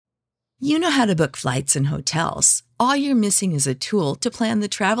You know how to book flights and hotels. All you're missing is a tool to plan the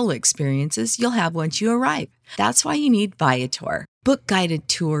travel experiences you'll have once you arrive. That's why you need Viator. Book guided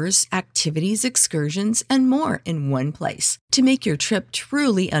tours, activities, excursions, and more in one place to make your trip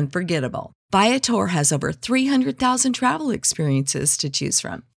truly unforgettable. Viator has over 300,000 travel experiences to choose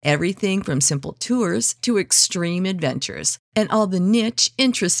from. Everything from simple tours to extreme adventures and all the niche,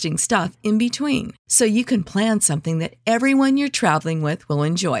 interesting stuff in between. So you can plan something that everyone you're traveling with will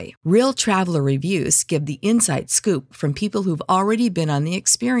enjoy. Real traveler reviews give the inside scoop from people who've already been on the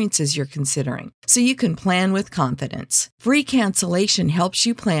experiences you're considering. So you can plan with confidence. Free cancellation helps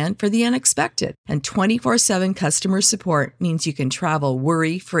you plan for the unexpected. And 24/7 customer support means you can travel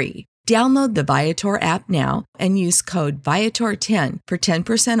worry-free. Download the Viator app now and use code Viator10 for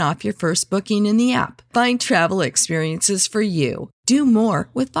 10% off your first booking in the app. Find travel experiences for you. Do more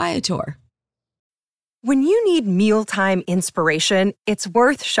with Viator. When you need mealtime inspiration, it's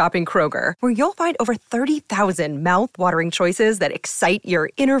worth shopping Kroger, where you'll find over 30,000 mouth-watering choices that excite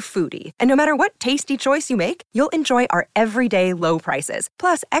your inner foodie. And no matter what tasty choice you make, you'll enjoy our everyday low prices,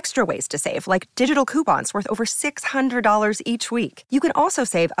 plus extra ways to save, like digital coupons worth over $600 each week. You can also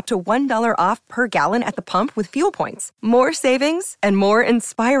save up to $1 off per gallon at the pump with fuel points. More savings and more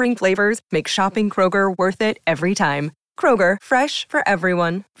inspiring flavors make shopping Kroger worth it every time. Kroger, fresh for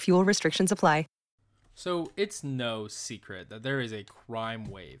everyone. Fuel restrictions apply. So it's no secret that there is a crime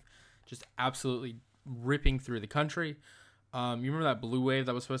wave just absolutely ripping through the country. You remember that blue wave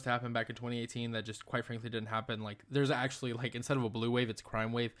that was supposed to happen back in 2018 that just quite frankly didn't happen? Like, there's actually, like, instead of a blue wave, it's a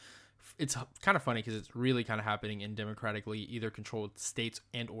crime wave. It's kind of funny because it's really kind of happening in democratically either controlled states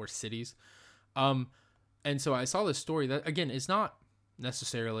and or cities. And so I saw this story that, again, is not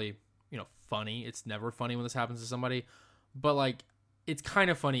necessarily, funny. It's never funny when this happens to somebody. But, like, it's kind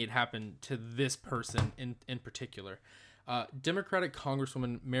of funny it happened to this person in particular. Democratic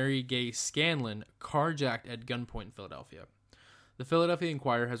Congresswoman Mary Gay Scanlon carjacked at gunpoint in Philadelphia. The Philadelphia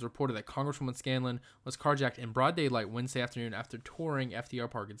Inquirer has reported that Congresswoman Scanlon was carjacked in broad daylight Wednesday afternoon after touring FDR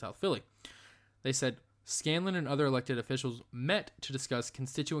Park in South Philly. They said Scanlon and other elected officials met to discuss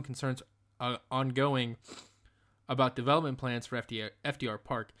constituent concerns ongoing about development plans for FDR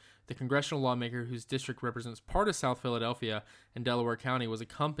Park. The congressional lawmaker whose district represents part of South Philadelphia and Delaware County was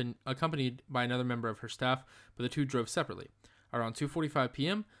accompanied by another member of her staff, but the two drove separately. Around 2:45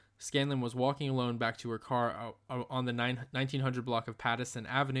 p.m., Scanlon was walking alone back to her car on the 1900 block of Patterson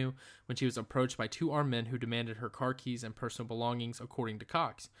Avenue when she was approached by two armed men who demanded her car keys and personal belongings, according to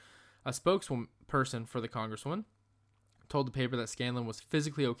Cox. A spokesperson for the Congresswoman told the paper that Scanlon was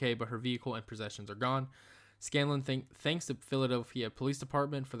physically okay, but her vehicle and possessions are gone. Scanlon thanks the Philadelphia Police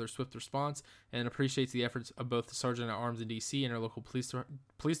Department for their swift response and appreciates the efforts of both the Sergeant-at-Arms in D.C. and her local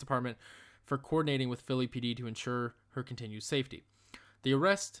police department for coordinating with Philly PD to ensure her continued safety. The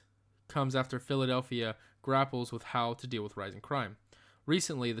arrest comes after Philadelphia grapples with how to deal with rising crime.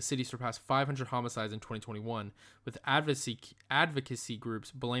 Recently, the city surpassed 500 homicides in 2021, with advocacy groups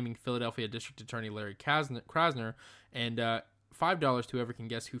blaming Philadelphia District Attorney Larry Krasner and $5 to whoever can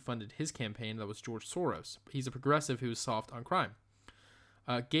guess who funded his campaign. That was George Soros. He's a progressive who is soft on crime.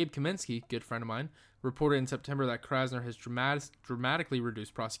 Gabe Kaminsky, good friend of mine, reported in September that Krasner has dramatically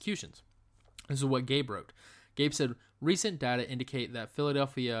reduced prosecutions. This is what Gabe wrote. Gabe said, recent data indicate that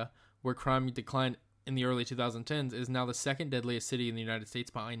Philadelphia, where crime declined in the early 2010s, is now the second deadliest city in the United States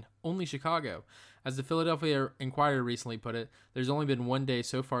behind only Chicago. As the Philadelphia Inquirer recently put it, there's only been one day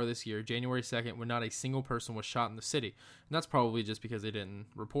so far this year, January 2nd, when not a single person was shot in the city. And that's probably just because they didn't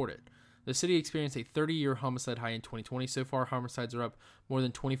report it. The city experienced a 30-year homicide high in 2020. So far, homicides are up more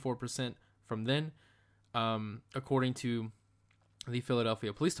than 24% from then, according to the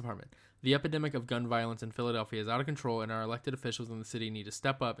Philadelphia Police Department. The epidemic of gun violence in Philadelphia is out of control, and our elected officials in the city need to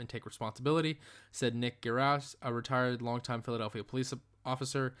step up and take responsibility, said Nick Giras, a retired longtime Philadelphia police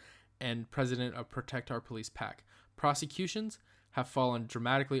officer and president of Protect Our Police PAC. Prosecutions have fallen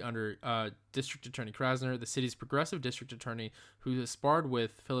dramatically under District Attorney Krasner, the city's progressive district attorney, who has sparred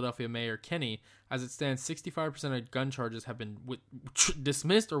with Philadelphia Mayor Kenney. As it stands, 65% of gun charges have been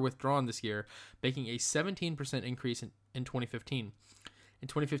dismissed or withdrawn this year, making a 17% increase in 2015. In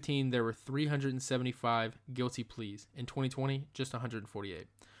 2015, there were 375 guilty pleas. In 2020, just 148.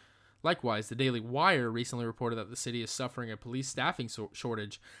 Likewise, the Daily Wire recently reported that the city is suffering a police staffing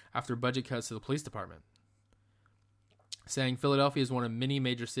shortage after budget cuts to the police department, saying Philadelphia is one of many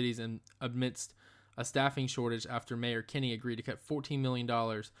major cities amidst a staffing shortage after Mayor Kenney agreed to cut $14 million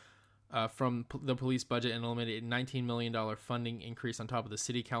from the police budget and eliminate a $19 million funding increase on top of the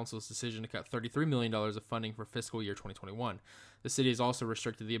city council's decision to cut $33 million of funding for fiscal year 2021. The city has also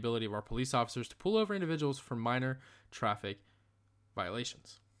restricted the ability of our police officers to pull over individuals for minor traffic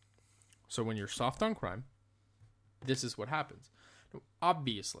violations. So when you're soft on crime, this is what happens.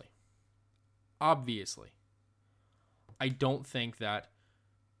 Obviously, I don't think that,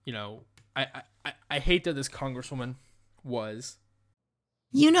 I hate that this congresswoman was.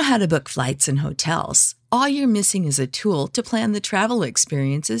 You know how to book flights and hotels. All you're missing is a tool to plan the travel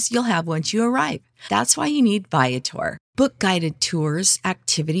experiences you'll have once you arrive. That's why you need Viator. Book guided tours,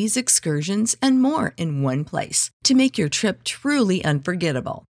 activities, excursions, and more in one place to make your trip truly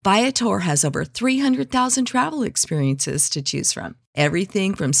unforgettable. Viator has over 300,000 travel experiences to choose from.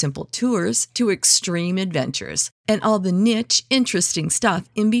 Everything from simple tours to extreme adventures and all the niche, interesting stuff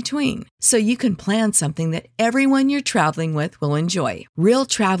in between. So you can plan something that everyone you're traveling with will enjoy. Real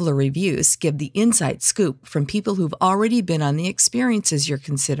traveler reviews give the inside scoop from people who've already been on the experiences you're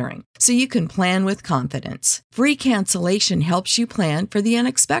considering. So you can plan with confidence. Free cancellation helps you plan for the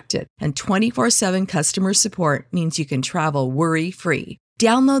unexpected. And 24/7 customer support means you can travel worry-free.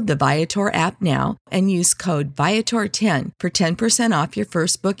 Download the Viator app now and use code Viator10 for 10% off your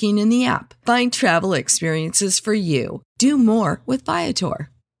first booking in the app. Find travel experiences for you. Do more with Viator.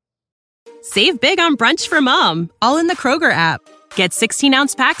 Save big on brunch for mom, all in the Kroger app. Get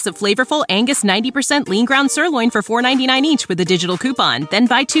 16-ounce packs of flavorful Angus 90% lean ground sirloin for $4.99 each with a digital coupon. Then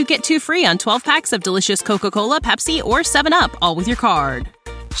buy 2, get 2 free on 12 packs of delicious Coca-Cola, Pepsi, or 7-Up, all with your card.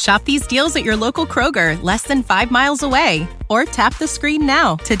 Shop these deals at your local Kroger, less than 5 miles away. Or tap the screen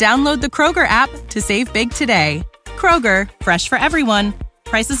now to download the Kroger app to save big today. Kroger, fresh for everyone.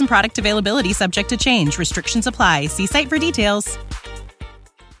 Prices and product availability subject to change. Restrictions apply. See site for details.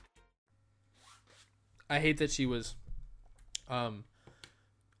 I hate that she was, I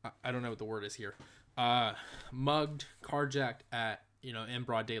don't know what the word is here, mugged, carjacked in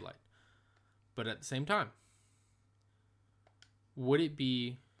broad daylight. But at the same time,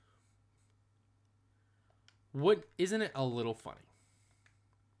 isn't it a little funny?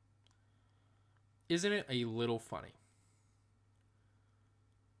 Isn't it a little funny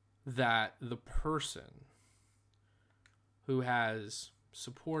that the person who has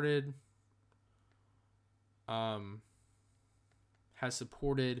supported, getting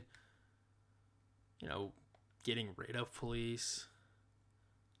rid of police,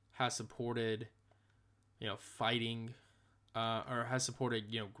 has supported, fighting, or has supported,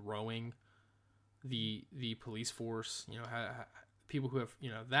 growing the police force, people who have,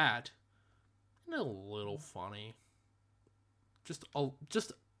 that, isn't it a little funny? Just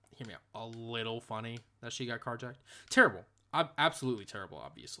hear me out, a little funny that she got carjacked. Terrible. Absolutely terrible,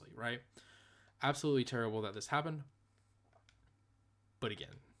 obviously, right? Absolutely terrible that this happened. But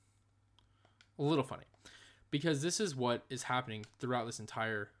again, a little funny. Because this is what is happening throughout this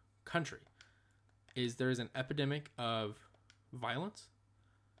entire country. Is there is an epidemic of violence,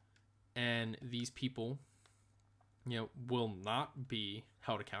 and these people, will not be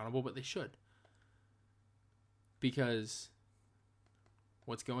held accountable, but they should, because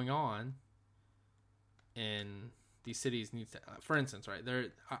what's going on in these cities needs to, for instance, right there,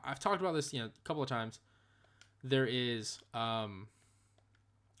 I've talked about this, a couple of times. There is,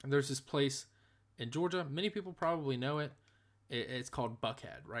 there's this place in Georgia. Many people probably know it. It's called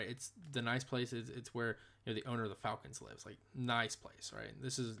Buckhead, right? It's the nice place. It's where the owner of the Falcons lives. Like, nice place, right?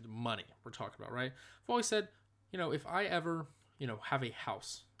 This is money we're talking about, right? I've always said, if I ever, have a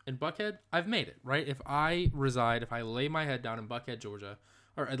house in Buckhead, I've made it, right? If I lay my head down in Buckhead, Georgia,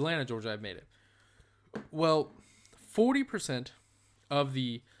 or Atlanta, Georgia, I've made it. Well, 40% of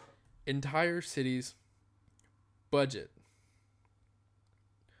the entire city's budget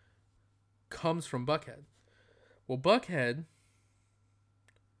comes from Buckhead. Well, Buckhead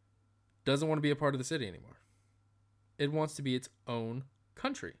doesn't want to be a part of the city anymore. It wants to be its own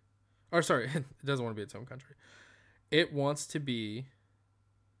country. Or sorry, it doesn't want to be its own country. It wants to be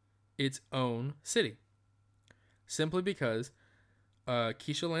its own city. Simply because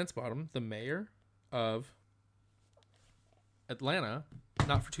Keisha Lance Bottom, the mayor of Atlanta,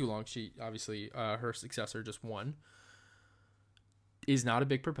 not for too long, she obviously, her successor just won, is not a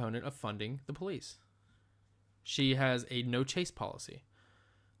big proponent of funding the police. She has a no chase policy,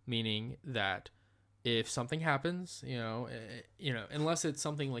 meaning that if something happens, unless it's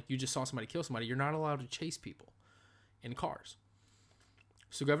something like you just saw somebody kill somebody, you're not allowed to chase people in cars.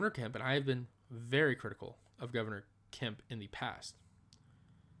 So Governor Kemp, and I have been very critical of Governor Kemp in the past.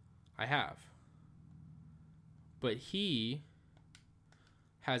 I have. But he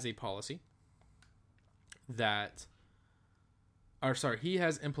has a policy he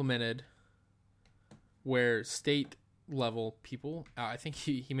has implemented where state level people, I think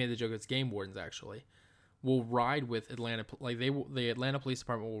he made the joke, it's game wardens actually, will ride with Atlanta, the Atlanta Police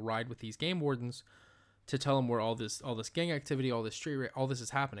Department will ride with these game wardens to tell them where all this gang activity, all this street, all this is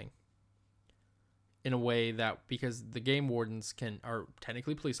happening. in a way that, because the game wardens are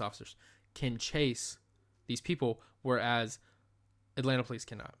technically police officers, can chase these people, whereas Atlanta police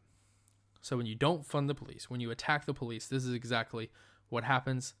cannot. So when you don't fund the police, when you attack the police, this is exactly what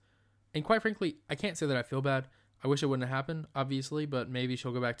happens. And quite frankly, I can't say that I feel bad. I wish it wouldn't have happened, obviously, but maybe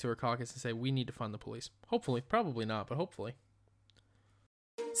she'll go back to her caucus and say, we need to fund the police. Hopefully. Probably not, but hopefully.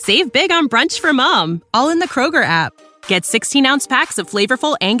 Save big on brunch for mom, all in the Kroger app. Get 16-ounce packs of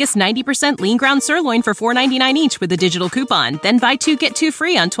flavorful Angus 90% lean ground sirloin for $4.99 each with a digital coupon. Then buy 2, get 2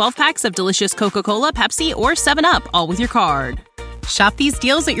 free on 12 packs of delicious Coca-Cola, Pepsi, or 7-Up, all with your card. Shop these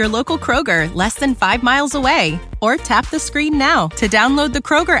deals at your local Kroger, less than 5 miles away. Or tap the screen now to download the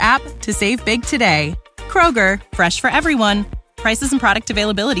Kroger app to save big today. Kroger, fresh for everyone. Prices and product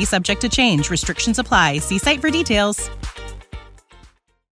availability subject to change. Restrictions apply. See site for details.